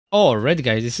Alright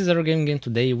guys, this is our game.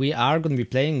 Today we are going to be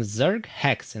playing Zerg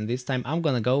Hex, and this time I'm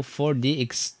gonna go for the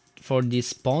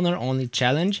spawner only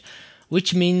challenge,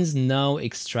 which means no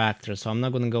extractor. So I'm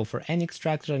not gonna go for any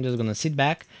extractor, I'm just gonna sit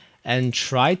back and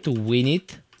try to win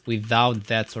it without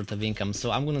that sort of income.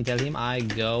 So I'm gonna tell him I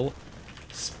go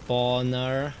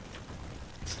spawner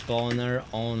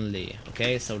only.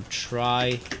 Okay, so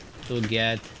try to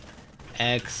get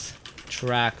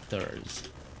extractors.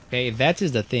 Okay, that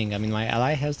is the thing. I mean, my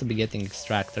ally has to be getting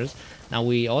extractors. Now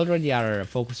we already are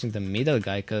focusing the middle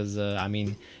guy because, I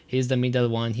mean, he's the middle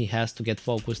one. He has to get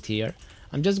focused here.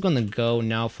 I'm just gonna go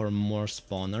now for more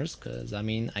spawners because, I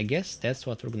mean, I guess that's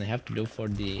what we're gonna have to do for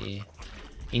the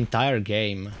entire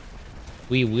game.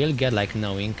 We will get like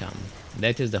no income.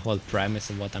 That is the whole premise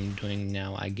of what I'm doing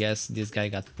now. I guess this guy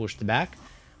got pushed back.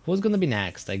 Who's gonna be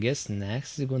next? I guess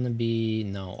next is gonna be...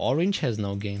 No, orange has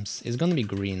no games. It's gonna be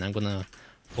green. I'm gonna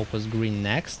focus green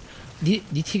next. Did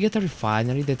he get a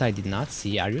refinery that I did not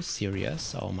see? Are you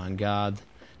serious? Oh my god.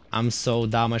 I'm so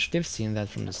dumb. I should have seen that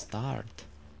from the start.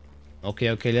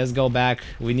 Okay, let's go back.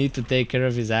 We need to take care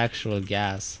of his actual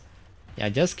gas. Yeah,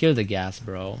 just kill the gas,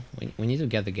 bro. We need to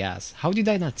get the gas. How did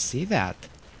I not see that?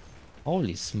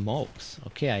 Holy smokes.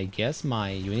 Okay, I guess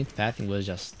my unit pathing was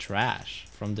just trash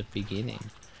from the beginning.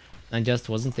 I just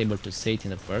wasn't able to see it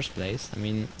in the first place. I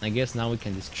mean, I guess now we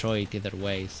can destroy it either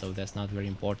way, so that's not very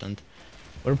important.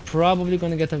 We're probably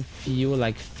gonna get a few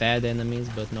like fed enemies,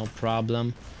 but no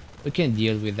problem. We can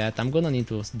deal with that. I'm gonna need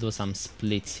to do some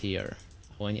splits here.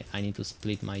 I need to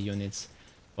split my units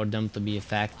for them to be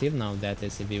effective. Now that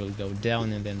SCV will go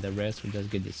down and then the rest will just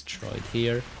get destroyed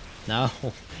here. Now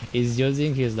he's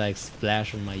using his like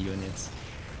splash on my units.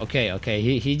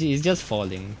 Okay, he's just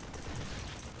falling.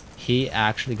 He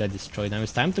actually got destroyed. Now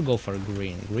it's time to go for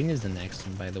green. Green is the next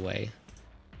one, by the way.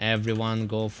 Everyone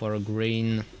go for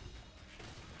green.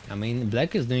 I mean,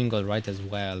 black is doing alright as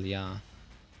well, yeah.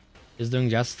 He's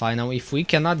doing just fine. Now, if we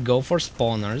cannot go for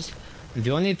spawners, the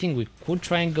only thing we could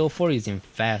try and go for is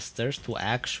infestors to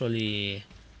actually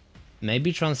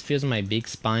maybe transfuse my big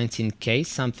spines in case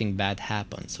something bad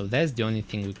happens. So that's the only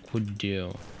thing we could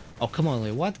do. Oh, come on,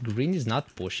 wait, what? Green is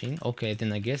not pushing? Okay,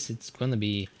 then I guess it's gonna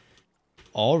be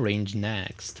orange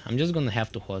next. I'm just gonna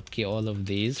have to hotkey all of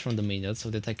these from the middle so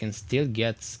that I can still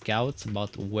get scouts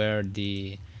about where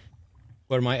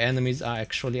my enemies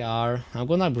actually are. I'm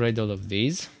gonna upgrade all of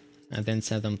these and then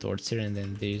send them towards here, and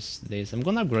then this. I'm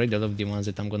gonna upgrade all of the ones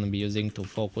that I'm gonna be using to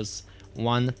focus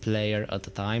one player at a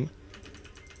time.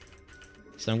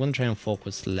 So I'm gonna try and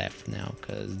focus left now,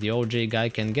 because the OG guy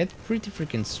can get pretty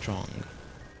freaking strong.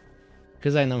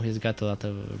 Because I know he's got a lot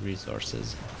of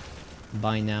resources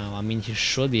by now. I mean, he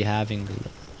should be having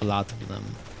a lot of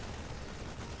them.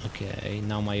 Okay,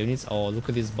 now my units... Oh, look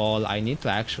at this ball. I need to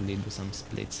actually do some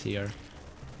splits here.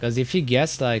 Because if he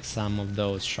gets like some of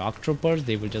those shock troopers,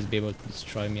 they will just be able to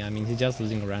destroy me. I mean, he's just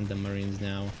losing random marines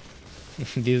now.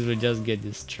 These will just get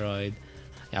destroyed.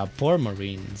 Yeah, poor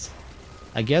marines.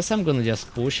 I guess I'm gonna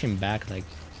just push him back like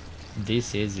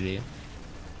this easily.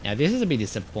 Yeah, this is a bit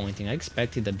disappointing. I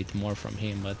expected a bit more from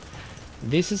him, but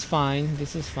this is fine.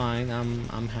 This is fine.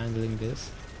 I'm handling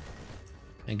this.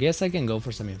 I guess I can go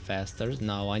for some infestors.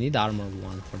 No, I need armor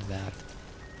 1 for that.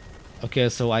 Okay,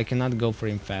 so I cannot go for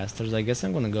infestors. I guess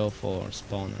I'm gonna go for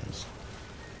spawners.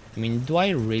 I mean, do I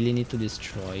really need to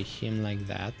destroy him like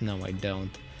that? No, I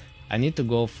don't. I need to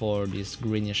go for this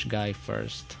greenish guy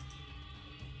first.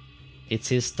 It's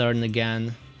his turn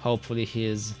again. Hopefully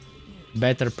he's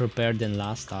better prepared than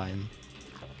last time.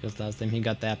 Because last time he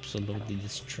got absolutely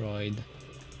destroyed.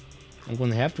 I'm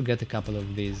gonna have to get a couple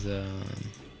of these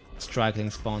striking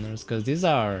spawners, because these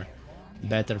are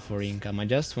better for income. I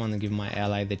just want to give my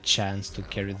ally the chance to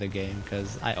carry the game,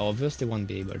 because I obviously won't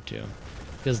be able to.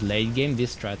 Because late game,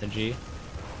 this strategy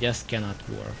just cannot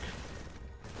work.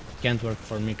 Can't work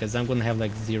for me, because I'm gonna have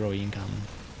like 0 income.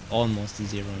 Almost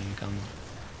 0 income.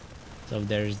 So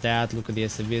there's that. Look at the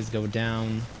SCVs go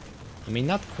down. I mean,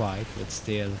 not quite, but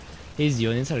still. His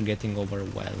units are getting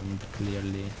overwhelmed,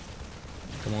 clearly.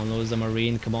 Come on, lose the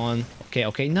marine, come on.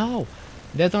 Okay, no!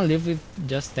 They don't live with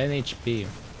just 10 HP.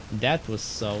 That was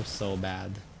so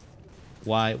bad.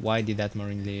 Why did that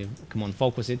marine leave? Come on,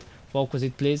 focus it,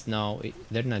 please. No,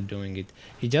 they're not doing it.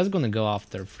 He's just gonna go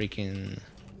after freaking...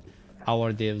 How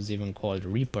are these even called?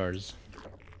 Reapers.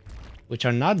 Which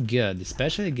are not good,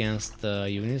 especially against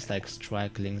units like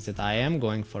strikelings that I am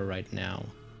going for right now.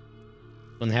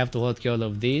 Gonna have to hotkey all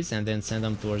of these and then send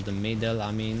them towards the middle.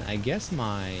 I mean, I guess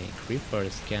my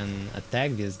creepers can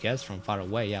attack these guys from far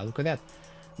away. Yeah, look at that.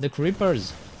 The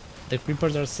creepers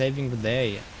are saving the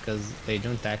day, because they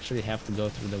don't actually have to go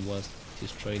through the walls to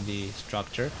destroy the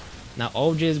structure. Now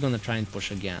OJ is gonna try and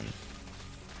push again.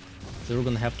 So we're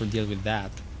gonna have to deal with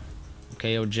that.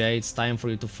 Okay, OJ, it's time for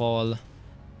you to fall.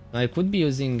 Now, I could be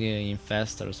using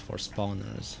infestors for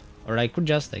spawners. Or I could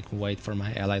just like wait for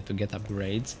my ally to get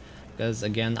upgrades. Because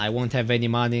again, I won't have any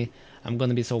money. I'm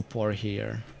gonna be so poor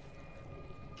here.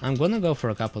 I'm gonna go for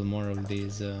a couple more of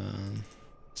these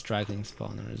striking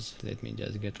spawners. Let me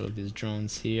just get all these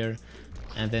drones here.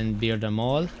 And then beard them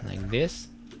all like this.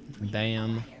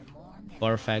 Bam.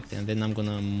 Perfect. And then I'm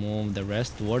gonna move the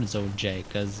rest towards OJ.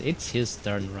 Because it's his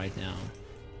turn right now.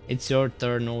 It's your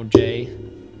turn, OJ.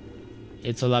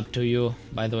 It's all up to you.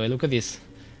 By the way, look at this.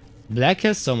 Black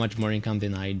has so much more income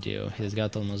than I do. He's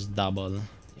got almost double.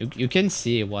 You can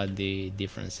see what the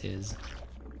difference is.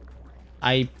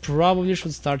 I probably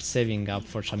should start saving up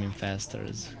for some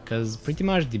infestors, because pretty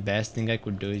much the best thing I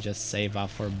could do is just save up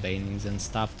for banings and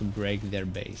stuff to break their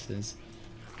bases.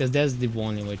 Because that's the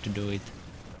only way to do it.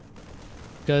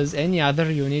 Because any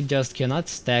other unit just cannot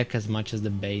stack as much as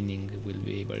the baning will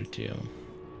be able to.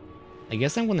 I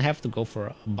guess I'm gonna have to go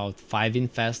for about 5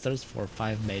 infestors for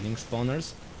 5 baning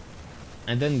spawners.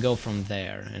 And then go from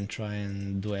there and try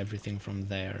and do everything from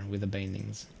there with the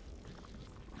banings.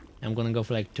 I'm gonna go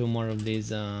for like 2 more of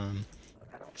these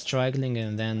struggling,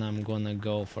 and then I'm gonna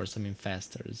go for some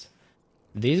infestors.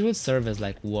 These will serve as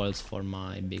like walls for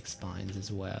my big spines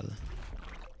as well.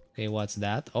 Okay, what's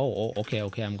that? Oh, okay,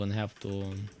 I'm gonna have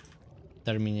to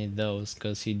terminate those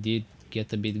because he did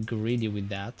get a bit greedy with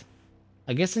that.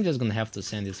 I guess I'm just gonna have to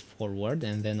send this forward,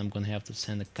 and then I'm gonna have to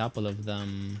send a couple of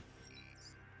them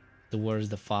towards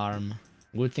the farm.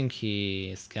 Good thing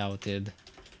he scouted.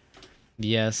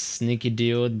 Yes, sneaky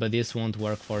dude, but this won't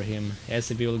work for him.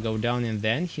 SCP will go down, and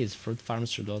then his fruit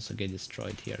farms should also get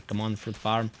destroyed here. Come on, fruit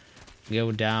farm,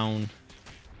 go down.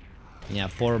 Yeah,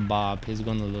 poor Bob, he's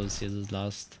gonna lose his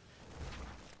last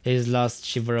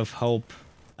shiver of hope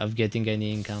of getting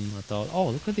any income at all.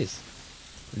 Oh, look at this.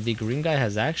 The green guy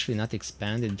has actually not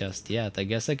expanded just yet. I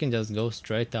guess I can just go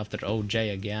straight after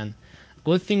OJ again.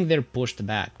 Good thing they're pushed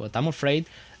back, but I'm afraid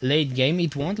late game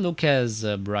it won't look as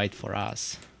bright for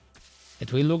us.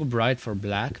 It will look bright for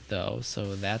black though,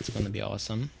 so that's gonna be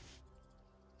awesome.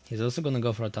 He's also gonna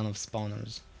go for a ton of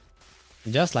spawners,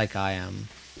 just like I am.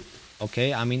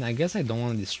 Okay, I mean, I guess I don't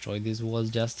want to destroy these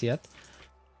walls just yet.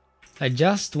 I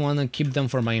just want to keep them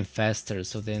for my infestors,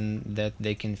 so then that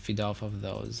they can feed off of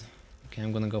those. Okay,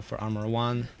 I'm gonna go for armor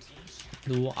 1.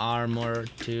 Do armor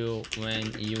 2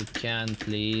 when you can,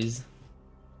 please.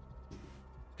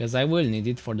 Because I will need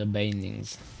it for the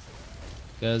banings.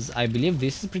 Because I believe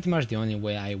this is pretty much the only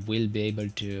way I will be able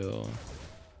to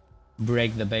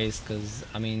break the base. Because,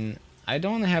 I mean, I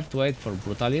don't have to wait for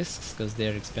brutalisks because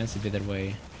they're expensive either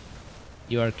way.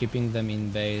 You are keeping them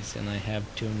in base and I have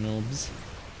 2 noobs.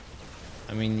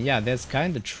 I mean, yeah, that's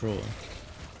kind of true.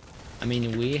 I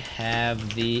mean, we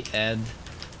have the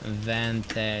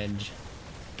advantage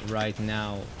right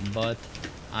now, but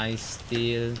I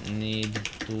still need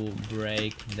to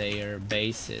break their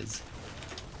bases.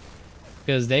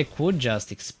 Because they could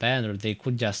just expand, or they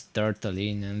could just turtle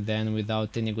in, and then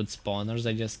without any good spawners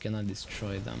I just cannot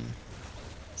destroy them.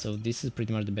 So this is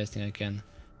pretty much the best thing I can.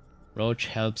 Roach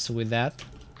helps with that.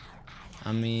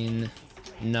 I mean,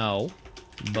 no,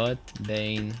 but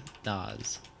Bane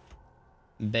does.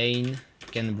 Bane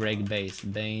can break base.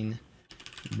 Bane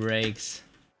breaks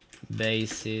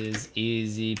bases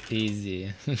easy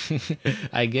peasy.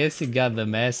 I guess you got the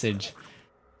message.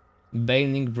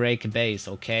 Baning break base,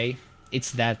 okay?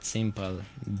 It's that simple.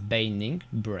 Baning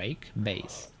break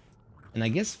base. And I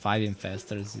guess 5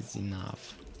 infestors is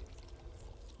enough.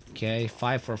 Okay,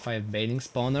 5 for 5 baning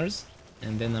spawners.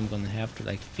 And then I'm gonna have to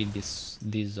like feed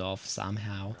these off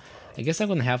somehow. I guess I'm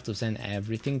gonna have to send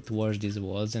everything towards these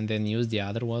walls and then use the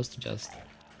other walls to just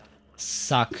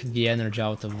suck the energy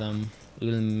out of them.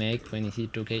 We'll make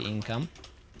 22k income.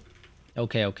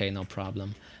 Okay, no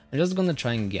problem. I'm just gonna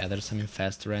try and gather some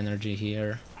infestor energy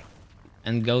here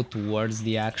and go towards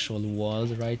the actual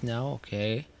walls right now.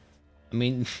 Okay, I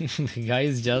mean, the guy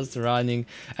is just running.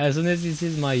 As soon as he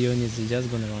sees my units, he's just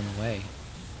gonna run away.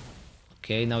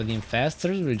 Okay, now the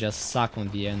infestors will just suck on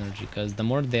the energy, because the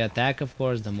more they attack, of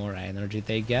course, the more energy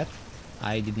they get.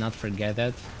 I did not forget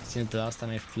that since the last time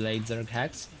I played Zerg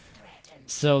Hex.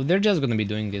 So they're just gonna be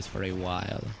doing this for a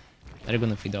while. They're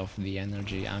gonna feed off the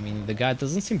energy. I mean, the guy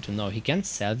doesn't seem to know. He can't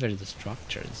salvage the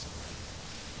structures.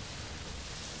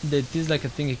 That is like a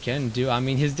thing he can do. I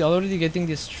mean, he's already getting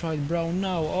destroyed, bro.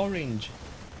 No, orange.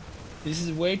 This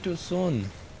is way too soon.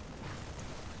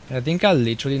 I think I'll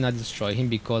literally not destroy him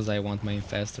because I want my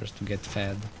infestors to get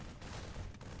fed.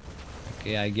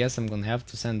 Okay, I guess I'm gonna have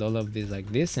to send all of these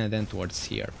like this and then towards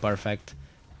here. Perfect.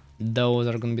 Those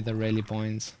are gonna be the rally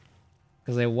points.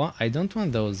 Because I don't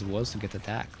want those walls to get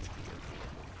attacked.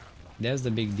 That's the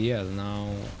big deal.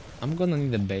 Now, I'm gonna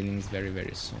need the Banelings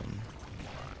very soon.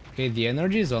 Okay, the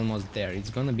energy is almost there. It's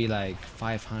gonna be like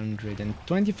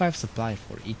 525 supply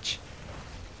for each.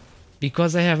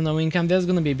 Because I have no income, that's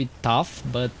gonna be a bit tough,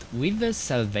 but with the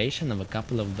salvation of a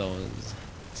couple of those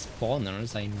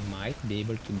spawners, I might be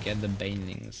able to get the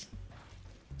Banelings.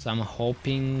 So I'm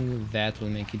hoping that will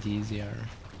make it easier.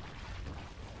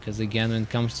 Because again, when it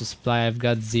comes to supply, I've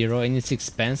got 0, and it's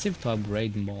expensive to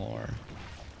upgrade more.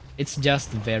 It's just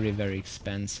very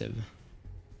expensive.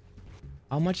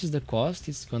 How much is the cost?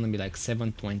 It's gonna be like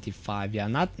 725. Yeah,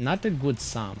 not a good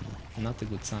sum. Not a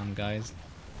good sum, guys.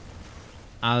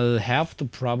 I'll have to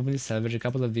probably salvage a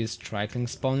couple of these Strikeling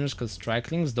spawners, because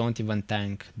Strikelings don't even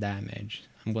tank damage.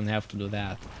 I'm gonna have to do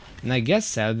that. And I guess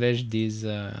salvage these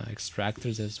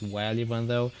extractors as well, even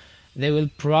though they will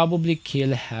probably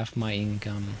kill half my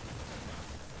income.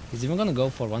 He's even gonna go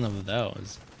for one of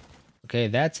those. Okay,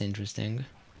 that's interesting.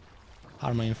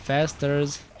 Armor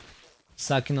infestors,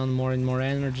 sucking on more and more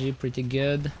energy, pretty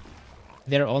good.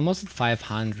 They're almost at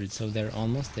 500, so they're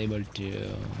almost able to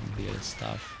build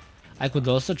stuff. I could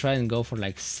also try and go for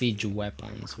like siege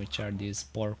weapons, which are these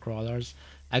spore crawlers.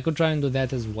 I could try and do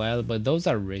that as well, but those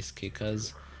are risky,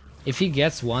 because if he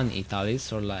gets one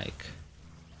Italis, or like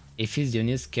if his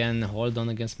units can hold on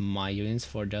against my units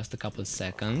for just a couple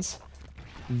seconds,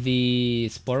 the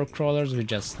spore crawlers will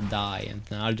just die and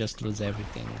then I'll just lose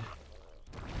everything.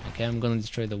 Okay, I'm gonna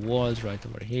destroy the walls right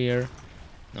over here.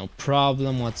 No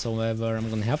problem whatsoever. I'm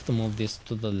gonna have to move this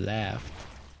to the left.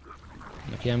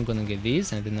 Okay, I'm gonna get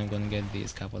these, and then I'm gonna get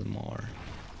these couple more.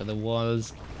 For the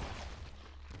walls,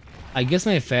 I guess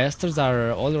my fasters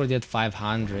are already at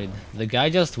 500. The guy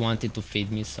just wanted to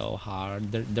feed me so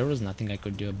hard. There was nothing I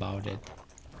could do about it.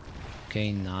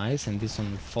 Okay, nice. And this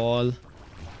one will fall.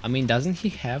 I mean, doesn't he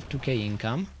have 2k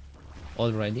income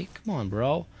already? Come on,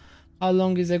 bro. How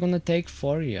long is it gonna take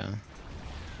for you?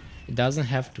 It doesn't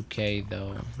have 2k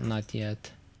though. Not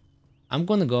yet. I'm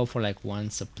gonna go for like one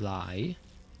supply.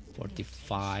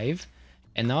 45.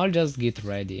 And now I'll just get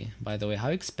ready. By the way, how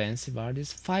expensive are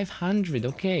these? 500,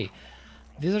 okay.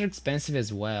 These are expensive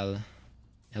as well.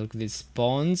 And look, this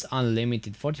spawns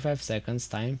unlimited, 45 seconds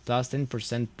time, plus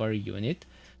 10% per unit.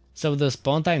 So the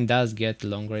spawn time does get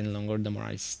longer and longer the more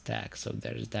I stack. So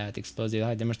there's that. Explosive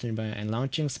high damage and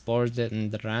launching spores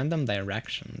in the random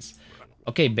directions.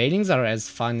 Okay, Banelings are as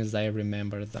fun as I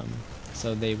remember them.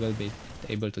 So they will be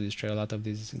able to destroy a lot of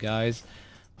these guys.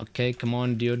 Okay, come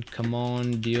on dude, come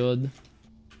on dude.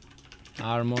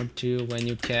 Armor 2 when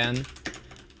you can.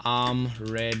 I'm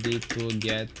ready to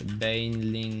get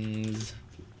Banelings.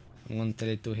 I'm gonna tell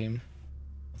it to him.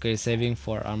 Okay, saving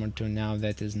for armor 2 now,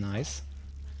 that is nice.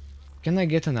 Can I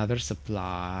get another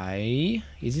supply?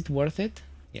 Is it worth it?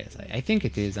 Yes, I think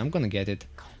it is. I'm gonna get it.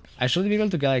 I should be able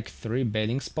to get like 3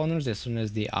 Baneling spawners as soon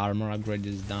as the armor upgrade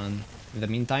is done. In the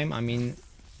meantime, I mean,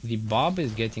 the Bob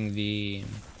is getting the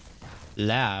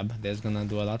lab. That's gonna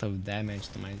do a lot of damage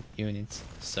to my units,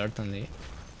 certainly.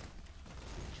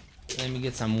 Let me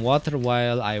get some water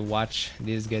while I watch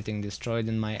this getting destroyed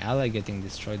and my ally getting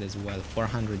destroyed as well.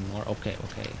 400 more. Okay,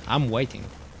 okay. I'm waiting.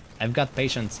 I've got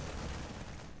patience.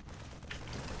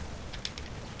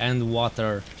 And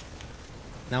water.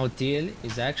 Now Teal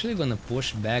is actually gonna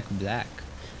push back black.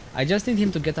 I just need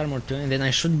him to get armor 2 and then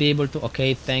I should be able to...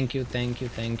 Okay, thank you, thank you,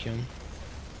 thank you.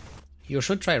 You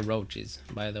should try roaches,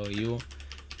 by the way. You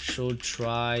should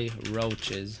try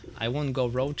roaches. I won't go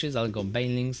roaches, I'll go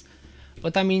banelings.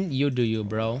 But I mean, you do you,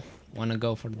 bro. Wanna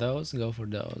go for those? Go for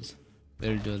those.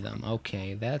 We'll do them.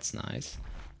 Okay, that's nice.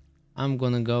 I'm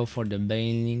gonna go for the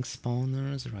baneling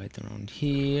spawners right around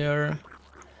here.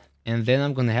 And then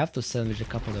I'm gonna have to salvage a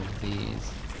couple of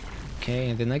these.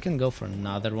 Okay, and then I can go for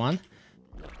another one.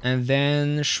 And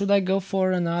then, should I go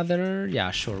for another? Yeah,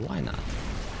 sure, why not?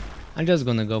 I'm just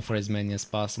gonna go for as many as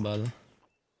possible.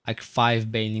 Like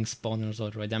 5 baneling spawners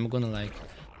already. I'm gonna like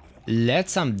let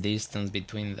some distance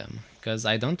between them, because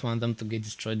I don't want them to get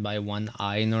destroyed by one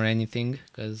iron or anything,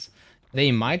 because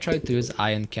they might try to use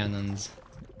iron cannons.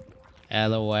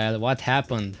 LOL, what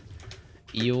happened?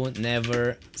 You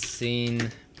never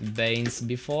seen Banes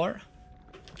before?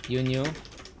 You knew?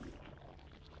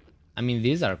 I mean,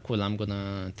 these are cool, I'm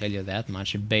gonna tell you that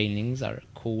much. Banelings are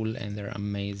cool and they're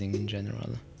amazing in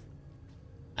general.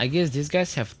 I guess these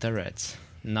guys have turrets,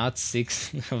 not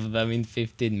 6 of them in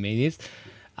 15 minutes.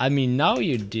 I mean, now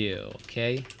you do,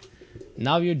 okay?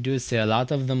 Now you do see a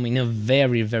lot of them in a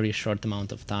very, very short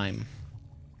amount of time.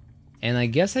 And I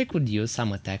guess I could use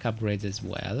some attack upgrades as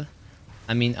well.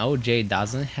 I mean, OJ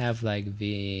doesn't have like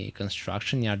the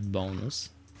construction yard bonus.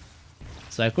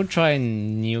 So I could try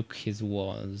and nuke his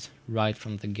walls right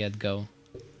from the get-go.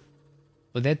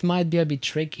 But that might be a bit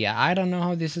tricky. I don't know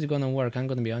how this is gonna work, I'm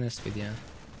gonna be honest with you.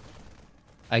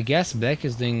 I guess black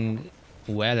is doing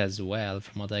well as well,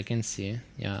 from what I can see.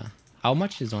 Yeah. How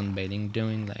much is on baiting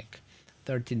doing? Like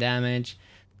 30 damage?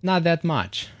 Not that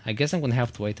much. I guess I'm gonna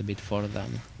have to wait a bit for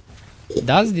them.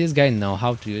 Does this guy know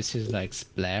how to use his like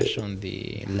splash on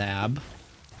the lab?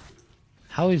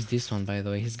 How is this one, by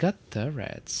the way? He's got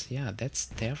turrets. Yeah, that's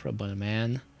terrible,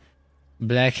 man.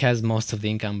 Black has most of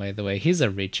the income, by the way. He's a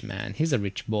rich man. He's a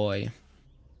rich boy.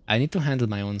 I need to handle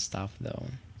my own stuff, though.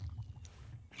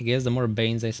 I guess the more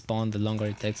Banes I spawn, the longer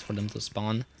it takes for them to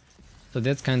spawn. So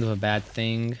that's kind of a bad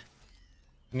thing.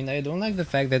 I mean, I don't like the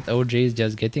fact that OG is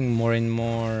just getting more and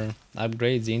more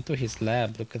upgrades into his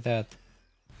lab. Look at that.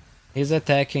 He's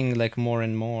attacking like more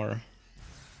and more.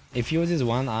 If he uses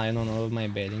one iron on all of my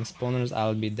bailing spawners,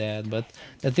 I'll be dead. But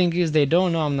the thing is, they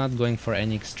don't know I'm not going for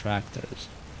any extractors.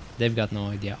 They've got no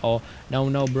idea. Oh,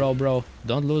 no, bro.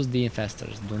 Don't lose the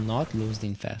infestors. Do not lose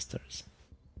the infestors.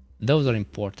 Those are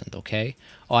important, okay?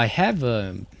 Oh, I have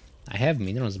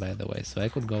minerals, by the way, so I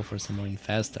could go for some more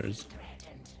infestors.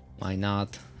 Why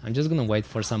not? I'm just gonna wait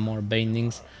for some more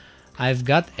banelings. I've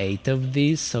got 8 of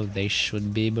these, so they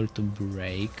should be able to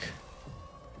break,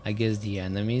 I guess, the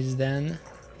enemies then.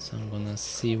 So I'm gonna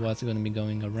see what's gonna be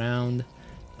going around.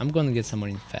 I'm gonna get some more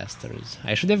infestors.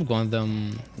 I should have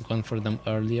gone for them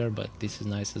earlier, but this is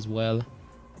nice as well.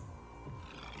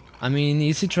 I mean,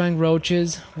 is he trying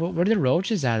roaches? Where the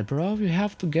roaches at, bro? You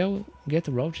have to go get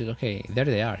the roaches. Okay, there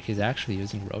they are. He's actually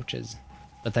using roaches.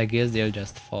 But I guess they'll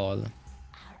just fall.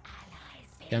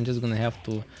 Okay, I'm just gonna have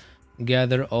to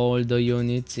gather all the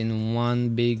units in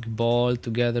one big ball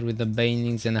together with the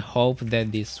banelings and hope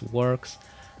that this works.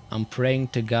 I'm praying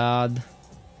to God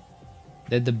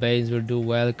that the base will do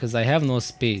well, because I have no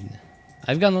speed.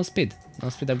 I've got no speed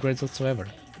upgrades whatsoever.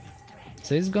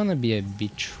 So it's gonna be a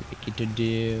bit tricky to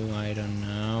do, I don't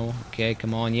know. Okay,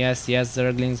 come on, yes,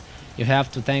 Zerglings, you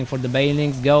have to tank for the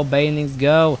banelings,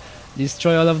 go!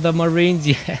 Destroy all of the marines,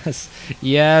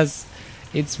 yes,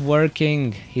 it's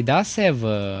working. He does have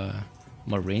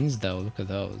marines though, look at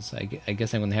those. I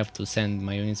guess I'm gonna have to send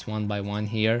my units one by one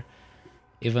here.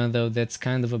 Even though that's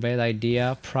kind of a bad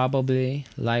idea, probably,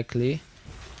 likely.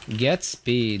 Get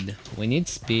speed. We need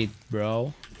speed,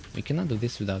 bro. We cannot do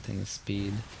this without any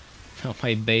speed. Oh,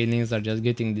 my banelings are just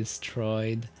getting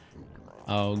destroyed.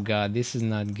 Oh god, this is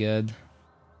not good.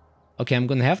 Okay, I'm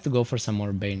gonna have to go for some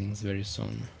more banelings very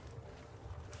soon.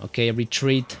 Okay,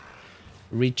 retreat.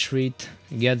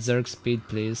 Get Zerg speed,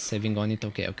 please. Saving on it.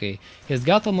 Okay. He's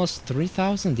got almost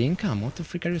 3,000 income. What the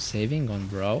frick are you saving on,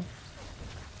 bro?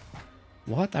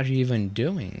 What are you even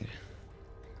doing?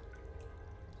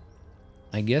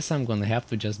 I guess I'm gonna have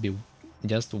to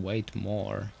just wait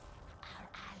more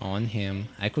on him.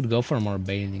 I could go for more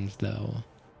banelings though,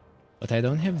 but I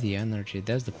don't have the energy.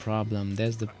 That's the problem.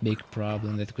 That's the big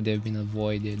problem that could have been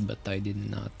avoided, but I did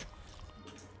not.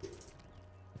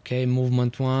 Okay,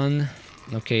 movement 1.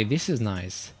 Okay, this is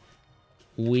nice.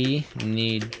 We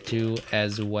need to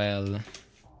as well.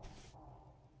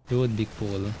 It would be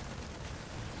cool,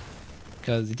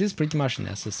 because it is pretty much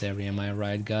necessary, am I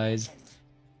right, guys?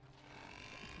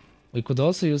 We could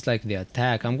also use like the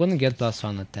attack. I'm gonna get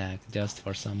 +1 attack just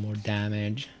for some more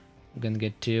damage. I'm gonna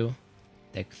get 2,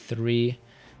 attack 3,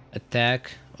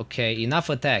 attack. Okay, enough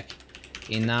attack.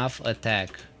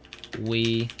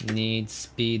 We need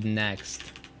speed next.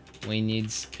 We need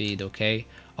speed, okay?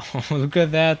 Oh, look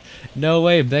at that. No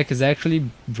way, Black is actually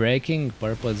breaking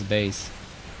Purple's base.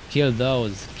 Kill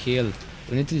those, kill.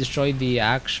 We need to destroy the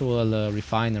actual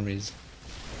refineries.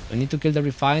 We need to kill the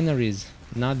refineries,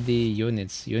 not the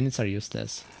units. Units are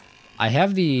useless. I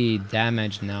have the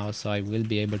damage now, so I will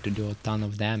be able to do a ton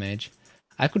of damage.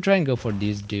 I could try and go for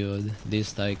this dude,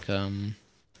 this like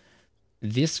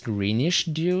this greenish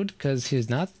dude, because he's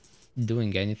not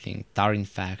doing anything. Tarin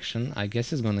faction. I guess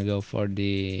he's gonna go for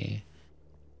the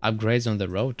upgrades on the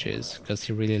roaches, because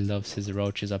he really loves his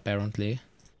roaches apparently.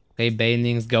 Okay,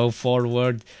 banelings, go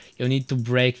forward. You need to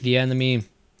break the enemy.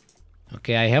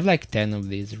 Okay, I have like 10 of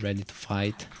these ready to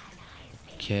fight.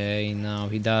 Okay, now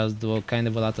he does do kind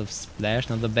of a lot of splash.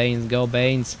 Now the Banes, go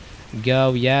Banes.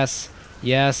 Go, yes.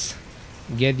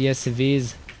 Get the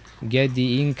SCVs. Get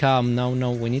the income.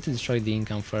 No, we need to destroy the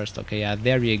income first. Okay, yeah,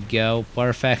 there you go.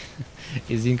 Perfect.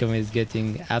 His income is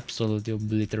getting absolutely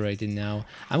obliterated now.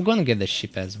 I'm gonna get the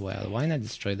ship as well. Why not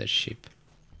destroy the ship?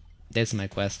 That's my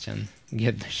question.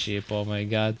 Get the ship, oh my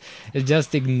god. It's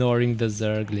just ignoring the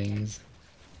Zerglings.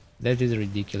 That is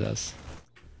ridiculous.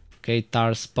 Okay,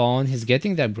 Tar spawn. He's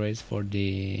getting the upgrades for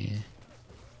the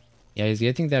Yeah, he's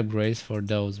getting the upgrades for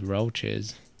those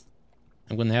roaches.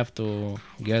 I'm gonna have to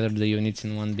gather the units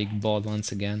in one big ball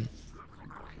once again,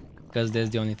 because that's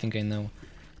the only thing I know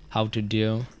how to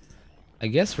do. I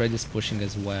guess red is pushing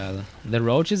as well. The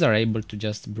roaches are able to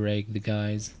just break the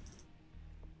guys.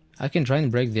 I can try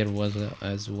and break their walls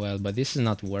as well, but this is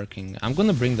not working. I'm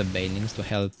gonna bring the banelings to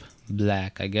help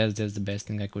black. I guess that's the best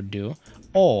thing I could do.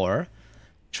 Or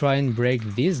try and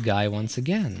break this guy once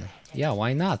again. Yeah,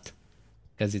 why not?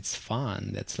 Because it's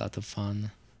fun. That's a lot of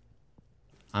fun.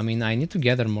 I mean, I need to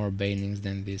gather more banelings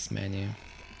than this many.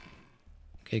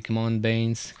 Okay, come on,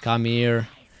 Banes. Come here.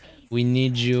 We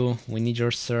need you. We need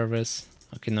your service.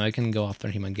 Okay, now I can go after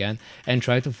him again and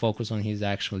try to focus on his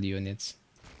actual units.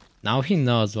 Now he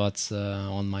knows what's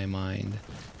on my mind.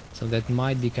 So that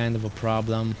might be kind of a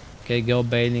problem. Okay, go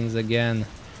Banelings again.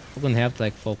 We're gonna have to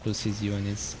like focus his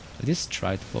units. At least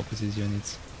try to focus his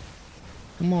units.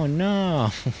 Come on,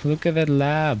 no! Look at that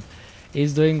lab.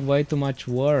 He's doing way too much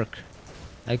work.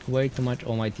 Like way too much.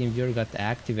 Oh, my team viewer got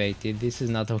activated. This is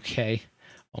not okay.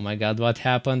 Oh my god, what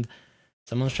happened?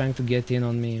 Someone's trying to get in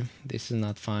on me. This is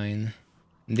not fine.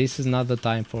 This is not the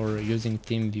time for using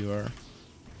team viewer.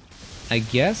 I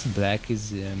guess black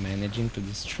is managing to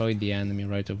destroy the enemy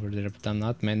right over there, but I'm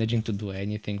not managing to do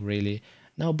anything really.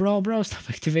 No, bro, stop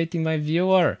activating my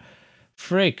viewer.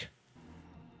 Freak,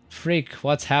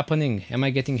 what's happening? Am I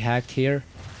getting hacked here?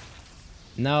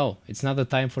 No, it's not the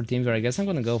time for team viewer. I guess I'm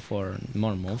gonna go for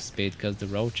more move speed because the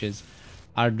roaches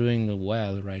are doing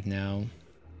well right now.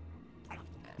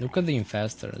 Look at the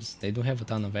infestors. They do have a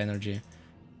ton of energy.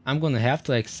 I'm gonna have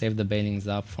to like save the banelings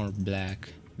up for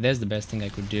black. That's the best thing I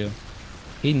could do.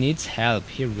 He needs help,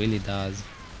 he really does.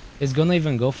 He's gonna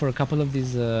even go for a couple of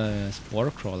these spore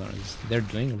crawlers. They're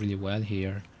doing really well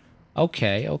here.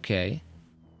 Okay.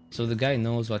 So the guy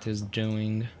knows what he's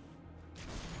doing.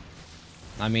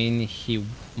 I mean, he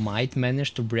might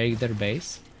manage to break their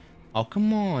base. Oh,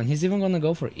 come on, he's even gonna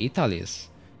go for Italis.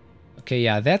 Okay,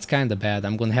 yeah, that's kinda bad.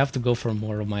 I'm gonna have to go for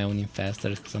more of my own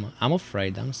infestors, because I'm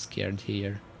afraid, I'm scared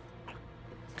here.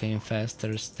 Okay,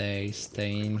 infestors,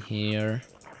 stay in here.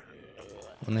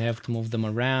 I'm gonna have to move them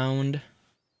around.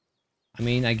 I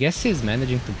mean, I guess he's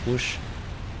managing to push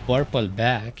purple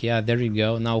back. Yeah, there you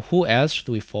go. Now, who else should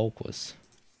we focus?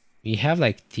 We have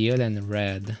like teal and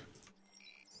red.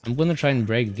 I'm gonna try and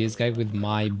break this guy with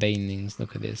my banelings.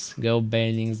 Look at this. Go,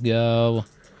 banelings, go.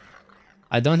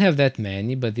 I don't have that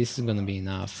many, but this is gonna be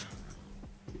enough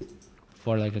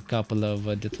for like a couple of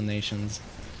detonations.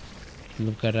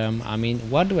 Look at them. I mean,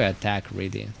 what do I attack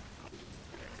really?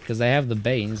 Because I have the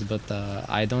Banes, but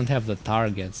I don't have the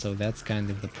target, so that's kind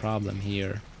of the problem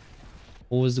here.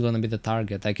 Who's gonna be the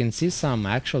target? I can see some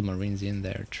actual Marines in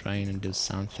there trying to do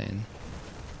something.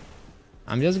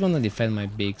 I'm just gonna defend my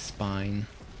big spine,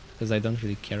 because I don't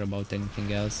really care about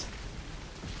anything else.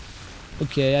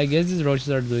 Okay, I guess these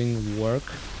roaches are doing work,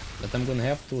 but I'm gonna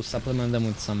have to supplement them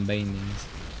with some banelings.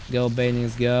 Go,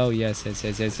 banelings, go! Yes.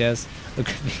 Look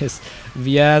at this.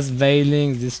 Yes,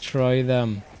 banelings, destroy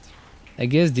them. I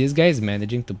guess this guy is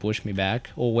managing to push me back.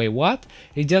 Oh wait, what?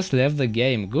 He just left the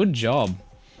game. Good job.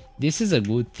 This is a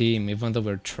good team, even though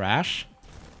we're trash.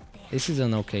 This is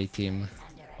an okay team.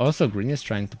 Also, green is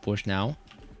trying to push now.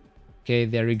 Okay,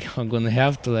 there we go. I'm gonna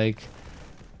have to like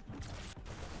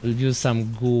use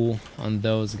some goo on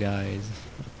those guys.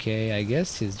 Okay, I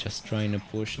guess he's just trying to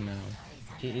push now.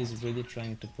 He is really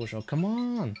trying to push. Oh, come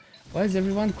on. Why is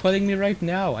everyone calling me right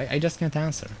now? I just can't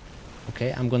answer.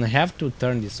 Okay, I'm gonna have to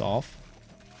turn this off.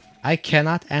 I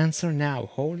cannot answer now.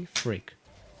 Holy freak.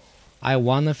 I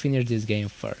wanna finish this game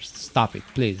first. Stop it,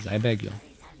 please. I beg you.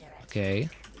 Okay.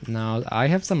 Now, I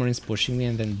have some Marines pushing me,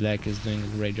 and then black is doing a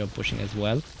great job pushing as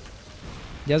well.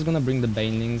 Just gonna bring the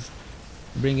banelings.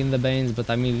 Bring in the Banes, but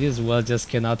I mean, this well just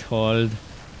cannot hold.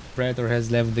 Predator has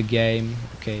left the game.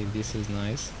 Okay, this is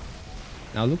nice.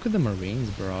 Now look at the Marines,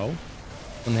 bro.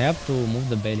 I'm gonna have to move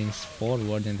the banelings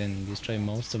forward and then destroy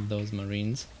most of those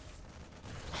Marines.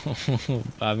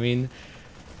 I mean,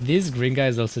 this green guy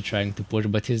is also trying to push,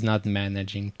 but he's not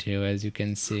managing to, as you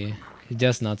can see. He's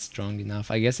just not strong enough.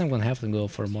 I guess I'm gonna have to go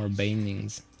for more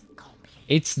banelings.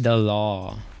 It's the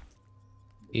law.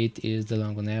 It is the law.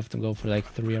 I'm gonna have to go for like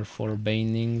 3 or 4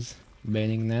 banelings.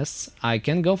 Baneling nests. I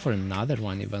can go for another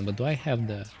one even, but do I have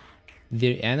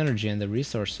the energy and the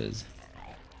resources?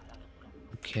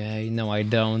 Okay, no, I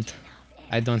don't.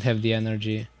 I don't have the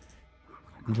energy.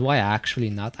 Do I actually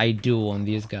not? I do on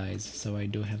these guys, so I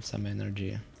do have some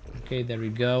energy. Okay, there we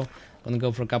go. Gonna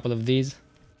go for a couple of these.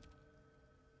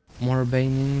 More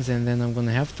banelings, and then I'm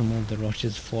gonna have to move the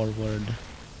roaches forward.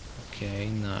 Okay,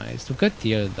 nice. Look at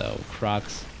here though,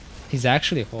 Crux. He's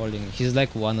actually holding. He's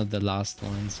like one of the last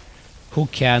ones. Who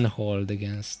can hold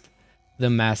against the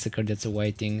massacre that's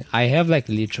awaiting? I have like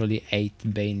literally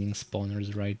 8 Baning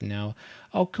spawners right now.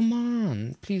 Oh, come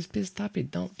on. Please stop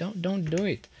it. Don't do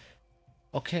it.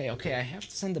 Okay, I have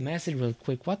to send a message real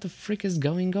quick. What the frick is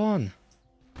going on?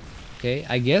 Okay,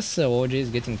 I guess OJ is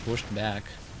getting pushed back.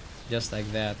 Just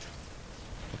like that.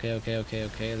 Okay,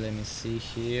 let me see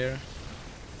here.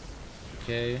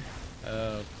 Okay.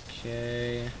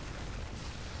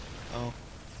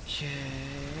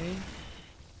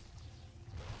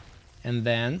 And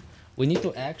then we need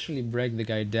to actually break the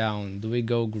guy down. Do we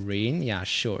go green? Yeah,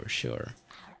 sure.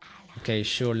 Okay,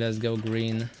 sure, let's go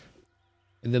green.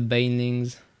 With the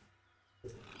banings.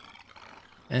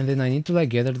 And then I need to like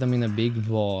gather them in a big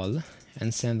ball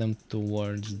and send them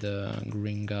towards the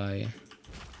green guy.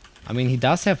 I mean, he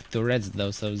does have turrets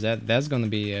though, so that's gonna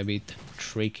be a bit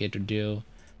tricky to do.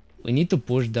 We need to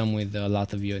push them with a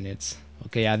lot of units.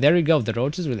 Okay, yeah, there we go. The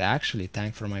roaches will actually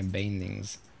tank for my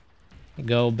banelings.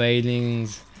 Go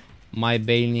banelings. My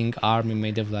baneling army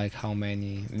made of like how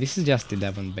many? This is just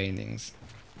 11 banelings.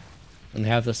 And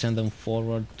have to send them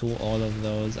forward to all of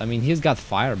those. I mean, he's got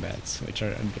fire bats, which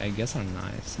are, I guess, are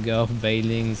nice. Go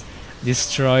banelings.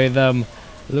 Destroy them.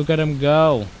 Look at them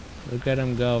go. Look at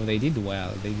them go. They did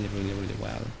well. They did really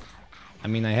well. I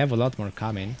mean, I have a lot more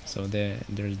coming, so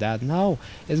there's that. No,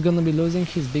 it's gonna be losing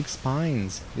his big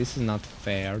spines. This is not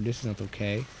fair. This is not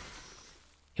okay.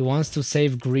 He wants to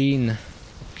save green.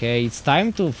 Okay, it's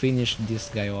time to finish this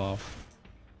guy off.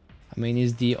 I mean,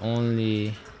 it's the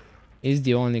only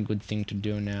good thing to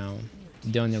do now.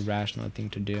 The only rational thing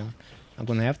to do. I'm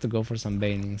gonna have to go for some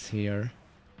banings here.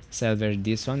 Salvage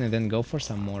this one and then go for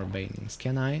some more banings.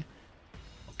 Can I?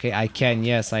 Okay, I can.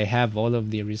 Yes, I have all of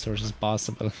the resources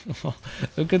possible.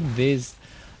 Look at this.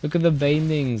 Look at the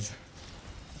banings.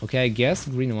 Okay, I guess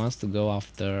green wants to go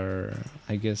after...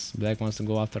 I guess black wants to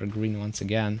go after green once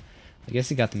again. I guess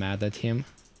he got mad at him.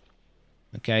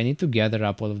 Okay, I need to gather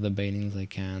up all of the banings I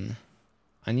can.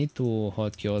 I need to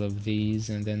hotkey all of these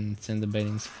and then send the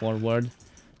banings forward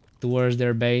towards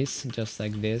their base, just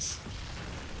like this.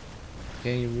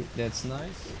 Okay, that's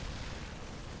nice.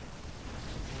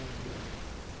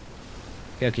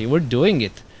 Okay, we're doing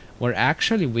it. We're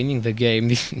actually winning the game.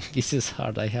 This is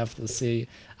hard, I have to say.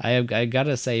 I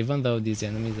gotta say, even though these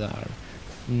enemies are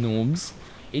noobs,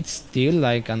 it's still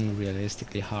like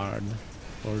unrealistically hard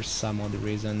for some odd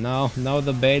reason. No,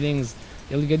 the banelings,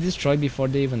 they'll get destroyed before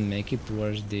they even make it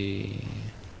towards the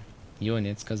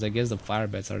units, because I guess the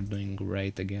firebats are doing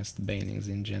great against banelings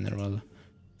in general.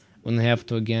 We'll have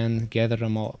to again gather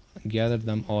them all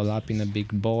up in a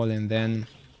big ball, and then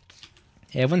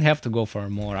I won't have to go for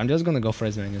more. I'm just gonna go for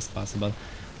as many as possible,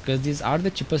 because these are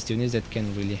the cheapest units that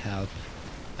can really help.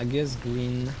 I guess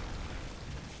green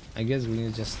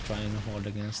is just trying to hold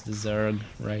against the Zerg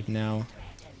right now.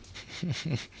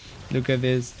 Look at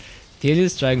this. Teal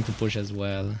is trying to push as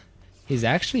well. He's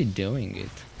actually doing it.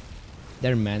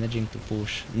 They're managing to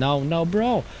push. No,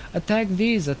 bro! Attack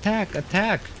these!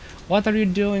 Attack! What are you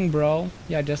doing, bro?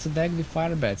 Yeah, just attack the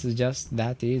firebats. It's just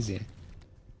that easy.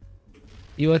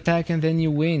 You attack and then you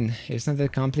win. It's not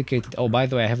that complicated. Oh, by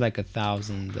the way, I have like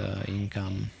 1,000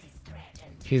 income.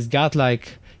 He's got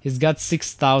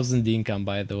 6,000 income,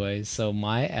 by the way. So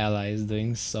my ally is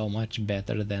doing so much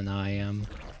better than I am.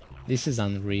 This is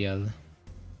unreal.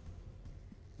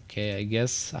 Okay, I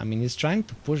guess, I mean, he's trying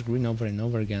to push green over and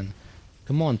over again.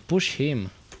 Come on, push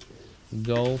him.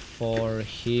 Go for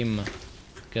him.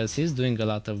 Because he's doing a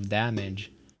lot of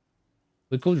damage.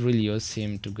 We could really use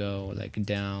him to go, like,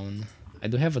 down. I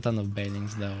do have a ton of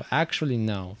banelings, though. Actually,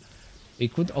 no. We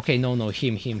could... Okay, no,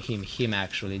 him,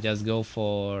 actually. Just go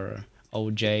for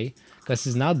OJ. Because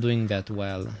he's not doing that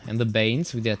well. And the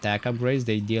Banes, with the attack upgrades,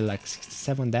 they deal, like,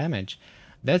 67 damage.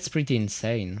 That's pretty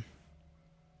insane.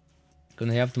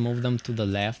 Gonna have to move them to the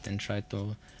left and try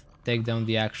to take down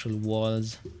the actual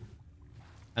walls.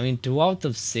 I mean, 2 out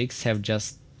of 6 have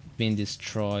just been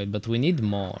destroyed, but we need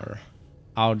more.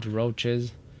 Our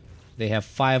roaches, they have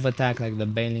 5 attack like the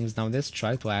banelings. Now let's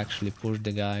try to actually push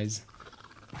the guys.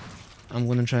 I'm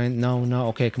gonna try and... No,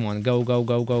 okay, come on, go.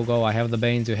 I have the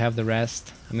banes, you have the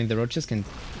rest. I mean, the roaches can...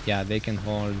 Yeah, they can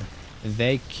hold.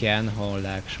 They can hold,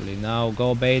 actually. No,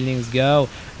 go banelings, go!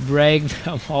 Break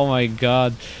them! Oh my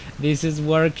god, this is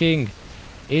working!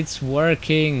 It's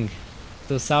working!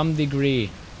 To some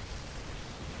degree.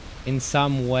 In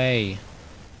some way.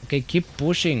 Okay, keep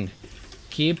pushing.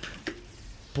 Keep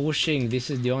pushing. This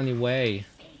is the only way.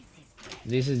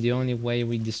 This is the only way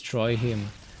we destroy him.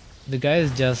 The guy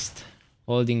is just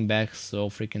holding back so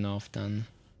freaking often.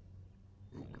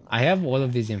 I have all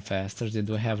of these infestors. They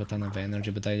do have a ton of energy,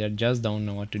 but I just don't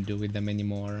know what to do with them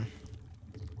anymore.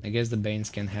 I guess the Banes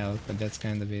can help, but that's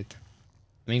kind of it.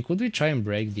 I mean, could we try and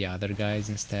break the other guys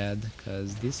instead?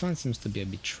 Because this one seems to be a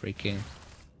bit tricky.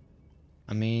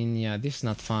 I mean, yeah, this is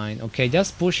not fine. Okay,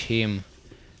 just push him.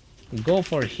 Go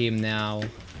for him now.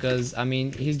 Because, I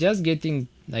mean, he's just getting,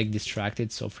 like,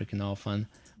 distracted so freaking often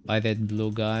by that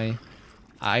blue guy.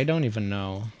 I don't even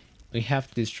know. We have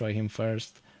to destroy him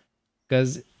first.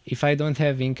 Because if I don't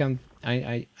have income,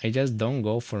 I just don't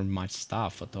go for much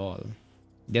stuff at all.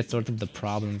 That's sort of the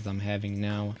problem that I'm having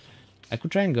now. I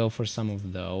could try and go for some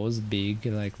of those big,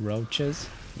 like, roaches,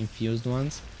 infused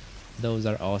ones. Those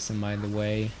are awesome, by the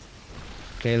way.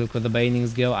 Okay, look at the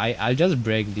banelings go. I'll just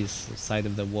break this side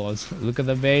of the walls. Look at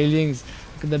the banelings.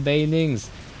 Look at the banelings.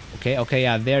 Okay, okay,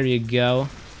 yeah, there you go.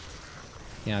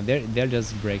 Yeah, they'll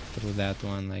just break through that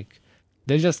one, like,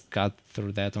 they'll just cut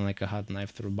through that one like a hot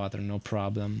knife through butter, no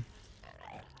problem.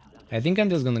 I think I'm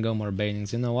just gonna go more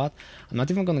banelings. You know what? I'm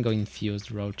not even gonna go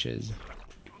infused roaches.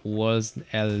 Was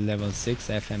L level 6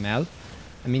 FML.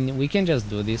 I mean, we can just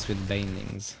do this with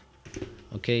banelings.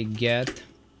 Okay, get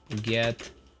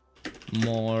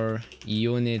more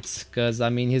units, because I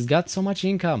mean, he's got so much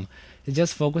income. He's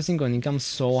just focusing on income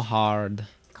so hard,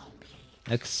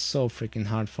 like so freaking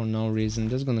hard for no reason.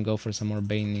 Just gonna go for some more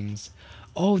banelings.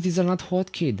 Oh, these are not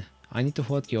hotkeyed. I need to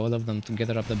hotkey all of them to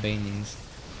gather up the banelings.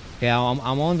 Okay, I'm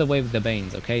on the way with the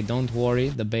banes. Okay, don't worry,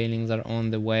 the banelings are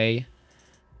on the way.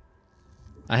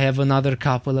 I have another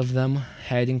couple of them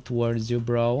heading towards you,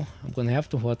 bro. I'm gonna have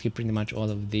to hotkey pretty much all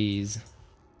of these.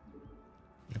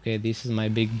 Okay, this is my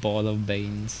big ball of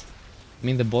banes. I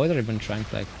mean, the boys are even trying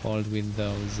to like hold with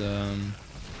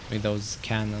those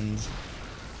cannons.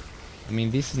 I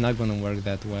mean, this is not gonna work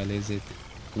that well, is it?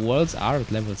 Worlds are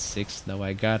at level 6 though.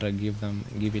 I gotta give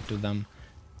it to them.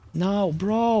 No,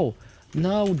 bro!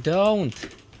 No, don't!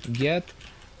 Get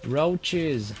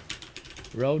roaches.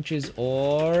 Roaches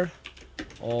or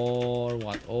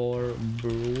what? Or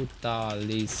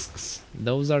brutalisks.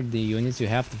 Those are the units you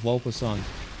have to focus on.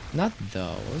 Not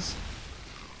those.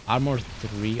 Armor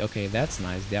 3. Okay, that's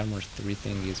nice. The armor 3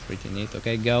 thing is pretty neat.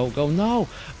 Okay, go. No,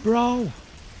 bro.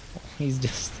 He's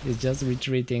just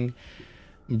retreating.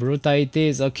 Bruta it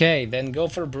is. Okay, then go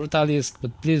for Brutalisk,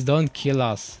 but please don't kill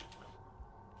us.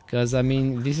 Because, I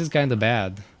mean, this is kind of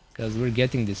bad. Because we're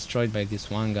getting destroyed by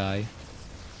this one guy.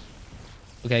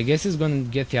 Okay, I guess he's gonna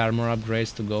get the armor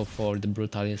upgrades to go for the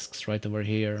Brutalisks right over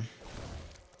here.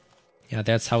 Yeah,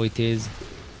 that's how it is.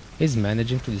 He's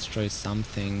managing to destroy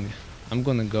something. I'm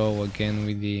gonna go again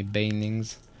with the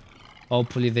banelings.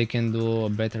 Hopefully they can do a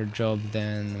better job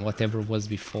than whatever was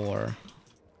before.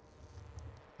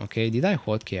 Okay, did I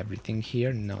hotkey everything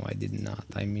here? No, I did not.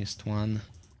 I missed one.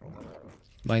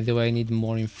 By the way, I need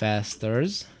more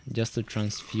infestors just to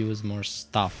transfuse more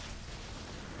stuff.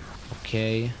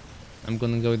 Okay, I'm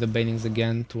gonna go with the banelings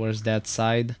again towards that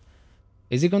side.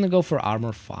 Is he gonna go for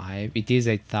armor 5? It is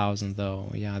 8,000 though.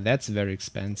 Yeah, that's very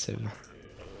expensive.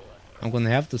 I'm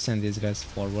gonna have to send these guys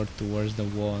forward towards the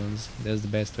walls. That's the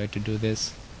best way to do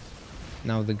this.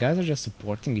 Now the guys are just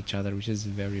supporting each other, which is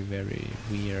very, very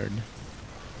weird.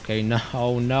 Okay,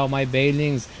 no, my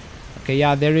banelings. Okay,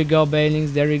 yeah, there you go,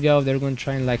 banelings, there you go. They're gonna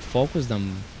try and like focus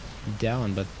them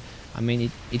down, but I mean,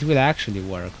 it will actually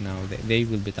work now. They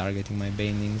will be targeting my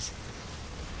banelings.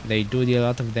 They do deal a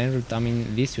lot of damage. I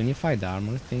mean, this unified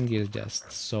armor thing is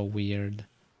just so weird.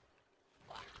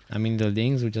 I mean, the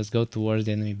lings will just go towards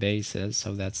the enemy bases,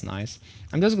 so that's nice.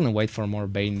 I'm just gonna wait for more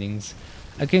banelings.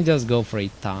 I can just go for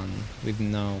a ton with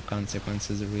no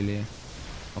consequences, really.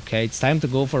 Okay, it's time to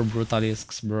go for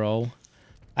Brutalisks, bro.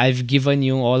 I've given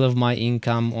you all of my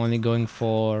income, only going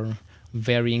for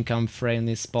very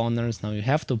income-friendly spawners. Now you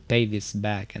have to pay this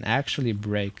back and actually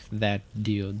break that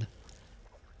dude.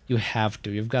 You have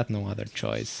to, you've got no other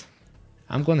choice.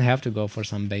 I'm gonna have to go for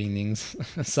some banelings.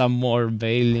 Some more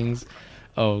banelings.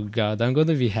 Oh god, I'm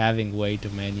gonna be having way too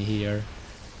many here.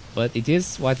 But it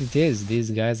is what it is.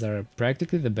 These guys are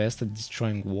practically the best at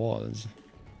destroying walls.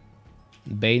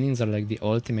 Banelings are like the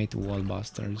ultimate wall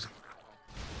busters.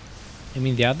 I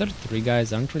mean, the other 3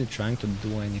 guys aren't really trying to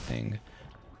do anything.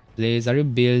 Please, are you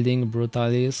building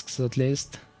Brutalisks at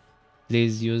least?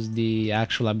 Please use the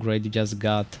actual upgrade you just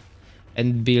got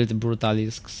and build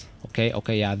Brutalisks. Okay,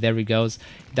 okay, yeah, there he goes.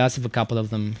 He does have a couple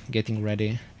of them getting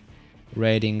ready.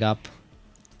 Raiding up.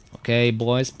 Okay,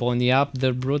 boys, pony up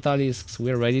the Brutalisks.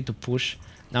 We're ready to push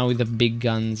now with the big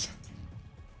guns.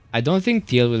 I don't think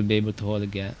Teal will be able to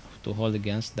hold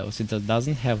against those. It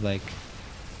doesn't have like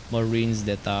Marines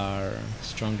that are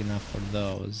strong enough for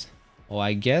those. Oh,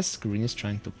 I guess Green is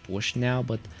trying to push now,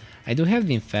 but I do have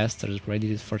the infestors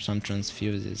ready for some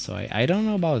transfuses, so I don't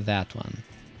know about that one.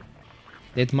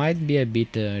 That might be a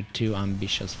bit too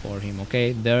ambitious for him.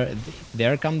 Okay,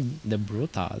 there come the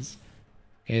Brutas.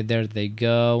 Okay, there they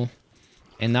go.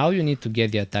 And now you need to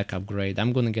get the attack upgrade.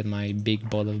 I'm gonna get my big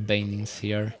ball of banings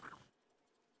here.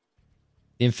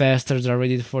 The infestors are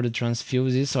ready for the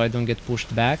transfuses, so I don't get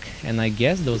pushed back. And I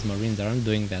guess those marines aren't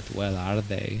doing that well, are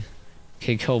they?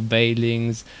 Okay, go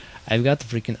Bailings. I've got a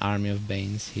freaking army of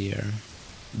Banes here.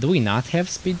 Do we not have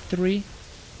speed 3?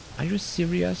 Are you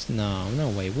serious? No, no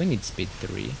way. We need speed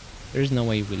 3. There's no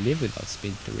way we live without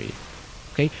speed 3.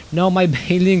 Okay, no, my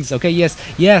Bailings. Okay, yes,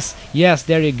 yes, yes,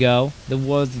 there you go. The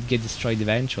walls did get destroyed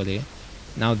eventually.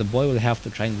 Now the boy will have to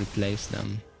try and replace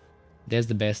them. That's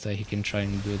the best way he can try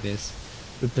and do this.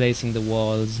 Replacing the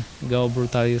walls. Go,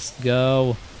 Brutalists,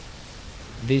 go.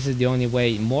 This is the only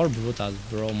way. More Brutas,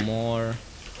 bro, more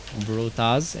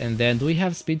Brutas. And then, do we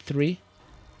have speed 3?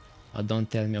 Oh,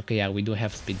 don't tell me. Okay, yeah, we do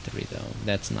have speed 3 though.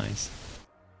 That's nice.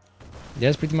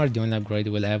 That's pretty much the only upgrade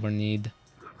we'll ever need.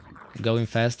 Going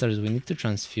faster, we need to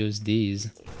transfuse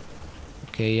these.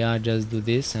 Okay, yeah, just do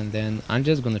this, and then I'm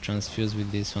just gonna transfuse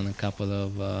with this on a couple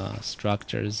of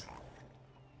structures.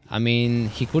 I mean,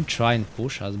 he could try and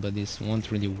push us, but this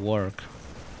won't really work.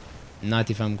 Not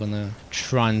if I'm gonna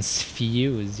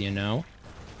transfuse, you know?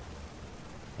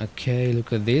 Okay,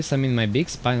 look at this. I mean, my big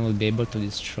spine will be able to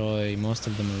destroy most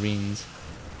of the marines.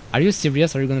 Are you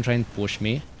serious? Are you gonna try and push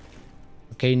me?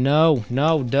 Okay, no,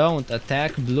 no, don't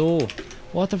attack blue.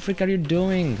 What the frick are you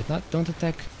doing? Don't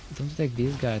attack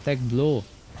this guy. Attack blue.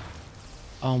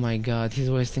 Oh my god, he's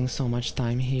wasting so much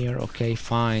time here. Okay,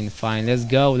 fine, fine. Let's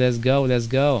go, let's go, let's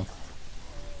go.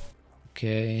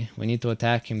 Okay, we need to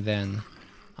attack him then.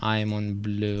 I am on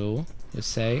blue, you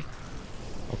say?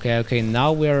 Okay, okay,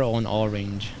 now we're on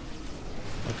orange.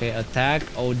 Okay, attack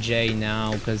OJ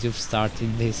now, because you've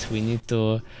started this. We need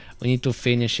to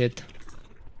finish it.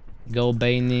 Go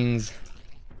Banings.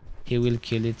 He will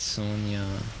kill it soon,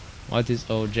 yeah. What is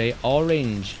OJ?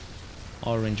 Orange.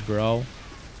 Orange, bro.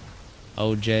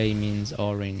 OJ means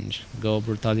orange. Go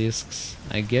Brutalisks.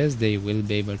 I guess they will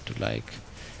be able to, like...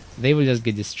 They will just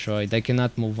get destroyed. I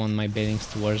cannot move on my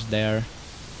Banings towards there.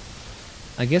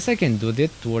 I guess I can do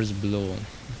that towards blue.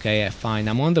 Okay, fine.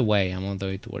 I'm on the way. I'm on the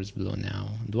way towards blue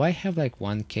now. Do I have like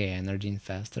 1k energy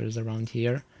infestors around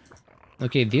here?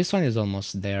 Okay, this one is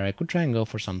almost there. I could try and go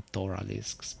for some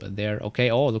Toralisks, but they're... Okay,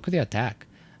 oh, look at the attack.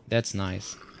 That's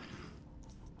nice.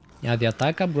 Yeah, the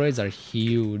attack upgrades are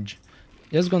huge.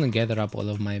 Just gonna gather up all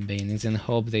of my Banings and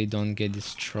hope they don't get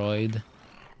destroyed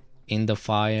in the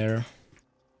fire.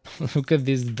 Look at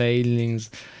these Banelings.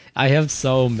 I have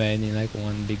so many, like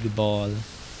one big ball.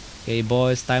 Okay,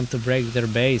 boys, time to break their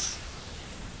base.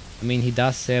 I mean, he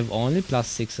does have only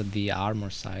 +6 at the armor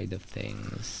side of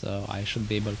things, so I should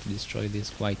be able to destroy this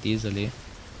quite easily.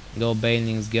 Go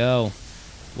Banelings, go!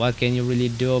 What can you really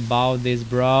do about this,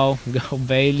 bro? Go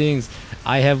Banelings!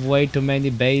 I have way too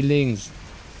many Banelings!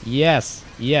 Yes,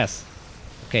 yes!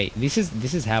 Okay, this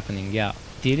is happening, yeah.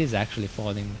 Till is actually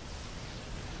falling.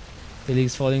 Till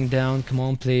is falling down, come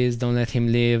on please, don't let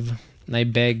him live. I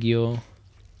beg you,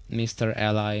 Mr.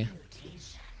 Ally.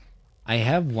 I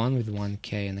have one with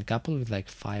 1k and a couple with like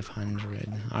 500.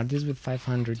 Are these with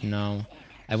 500? No.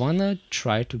 I wanna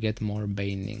try to get more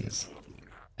Banelings.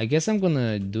 I guess I'm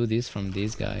gonna do this from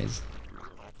these guys.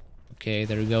 Okay,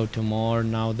 there we go, 2 more.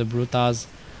 Now the Brutas.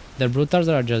 The Brutas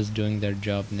are just doing their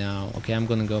job now. Okay, I'm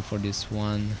gonna go for this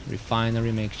one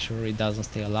refinery, make sure it doesn't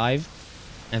stay alive.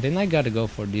 And then I gotta go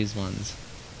for these ones.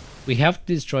 We have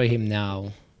to destroy him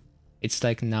now. It's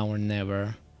like now or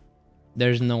never.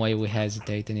 There's no way we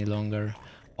hesitate any longer.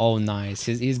 Oh, nice.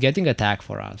 He's getting attack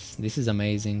for us. This is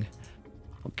amazing.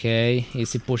 Okay,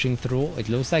 is he pushing through? It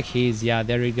looks like he's... Yeah,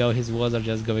 there we go. His walls are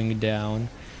just going down.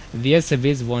 The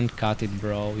SCVs won't cut it,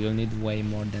 bro. You'll need way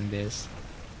more than this.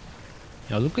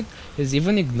 Now look at... He's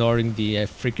even ignoring the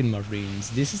freaking Marines.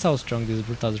 This is how strong these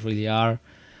Brutals really are.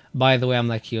 By the way, I'm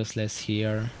like useless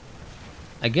here.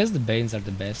 I guess the Banes are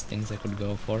the best things I could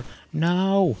go for.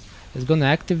 No! It's gonna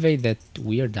activate that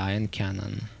weird ion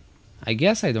cannon. I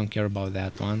guess I don't care about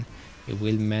that one. It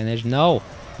will manage. No!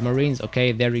 Marines.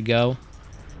 Okay, there we go.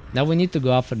 Now we need to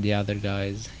go after the other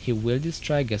guys. He will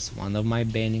destroy, I guess, one of my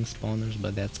Baning spawners,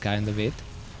 but that's kind of it.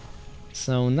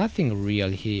 So nothing real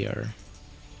here.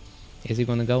 Is he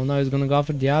gonna go? No, he's gonna go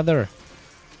after the other.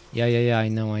 Yeah, I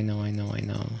know.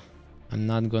 I'm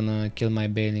not gonna kill my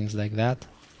Banelings like that.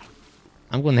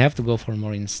 I'm gonna have to go for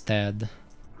more instead.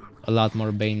 A lot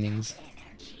more Banelings.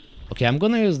 Okay, I'm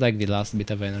gonna use like the last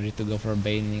bit of energy to go for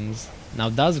Banelings. Now,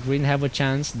 does green have a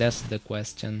chance? That's the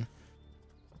question.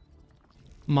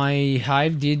 My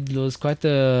hive did lose quite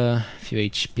a few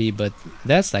HP, but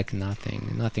that's like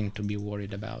nothing to be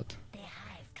worried about.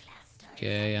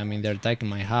 Okay, I mean, they're attacking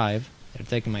my hive. They're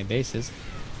taking my bases.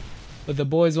 But the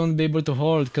boys won't be able to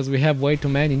hold because we have way too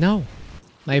many. No!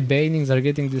 My banings are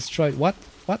getting destroyed. What?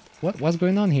 What's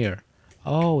going on here?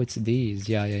 Oh, it's these.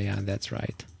 Yeah, that's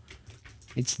right.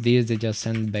 It's these that just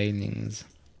send banings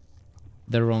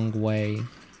the wrong way.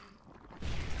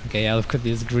 Okay, yeah, look at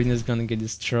this. Green is gonna get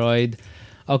destroyed.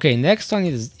 Okay, next one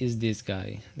is this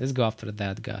guy. Let's go after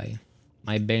that guy.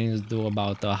 My banings do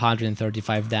about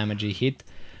 135 damage a hit.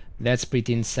 That's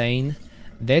pretty insane.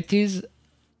 That is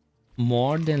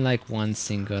more than like one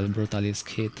single Brutalisk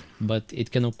hit, but it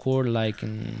can occur like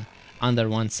in under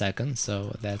 1 second,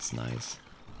 so that's nice.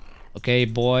 Okay,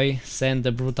 boy, send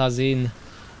the Brutas in.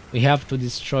 We have to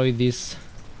destroy this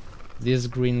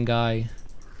green guy.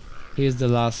 He's the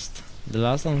last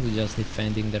ones are just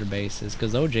defending their bases,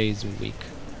 because OJ is weak.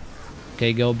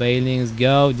 Okay, go Banelings,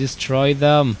 go, destroy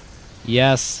them.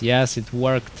 Yes, it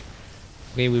worked.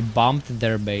 Okay, we bumped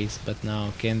their base, but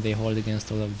now can they hold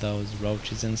against all of those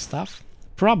roaches and stuff?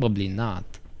 Probably not,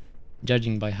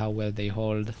 judging by how well they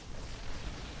hold.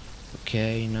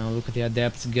 Okay, now look at the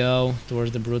adepts go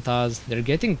towards the Brutas. They're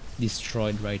getting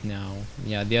destroyed right now.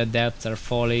 Yeah, the adepts are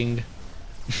falling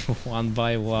one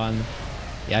by one.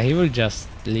 Yeah, he will just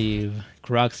leave.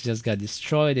 Crux just got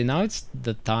destroyed, and now it's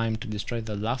the time to destroy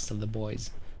the last of the boys.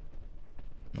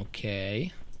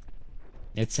 Okay.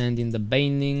 Let's send in the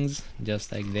Banelings,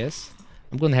 just like this.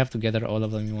 I'm gonna have to gather all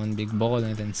of them in one big ball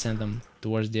and then send them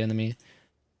towards the enemy.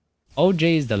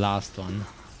 OJ is the last one.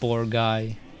 Poor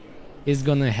guy. He's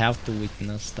gonna have to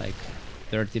witness like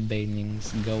 30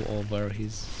 Banelings go over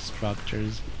his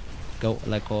structures. Go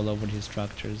like all over his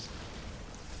structures.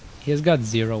 He has got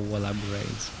 0 wall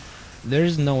upgrades.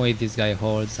 There's no way this guy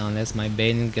holds unless my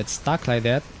Banelings get stuck like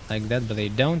that, but they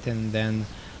don't, and then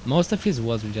most of his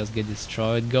walls will just get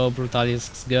destroyed. Go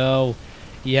Brutalisks, go!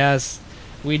 Yes,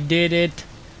 we did it!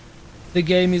 The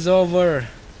game is over!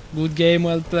 Good game,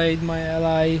 well played, my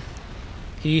ally.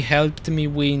 He helped me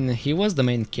win. He was the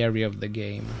main carry of the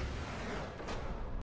game.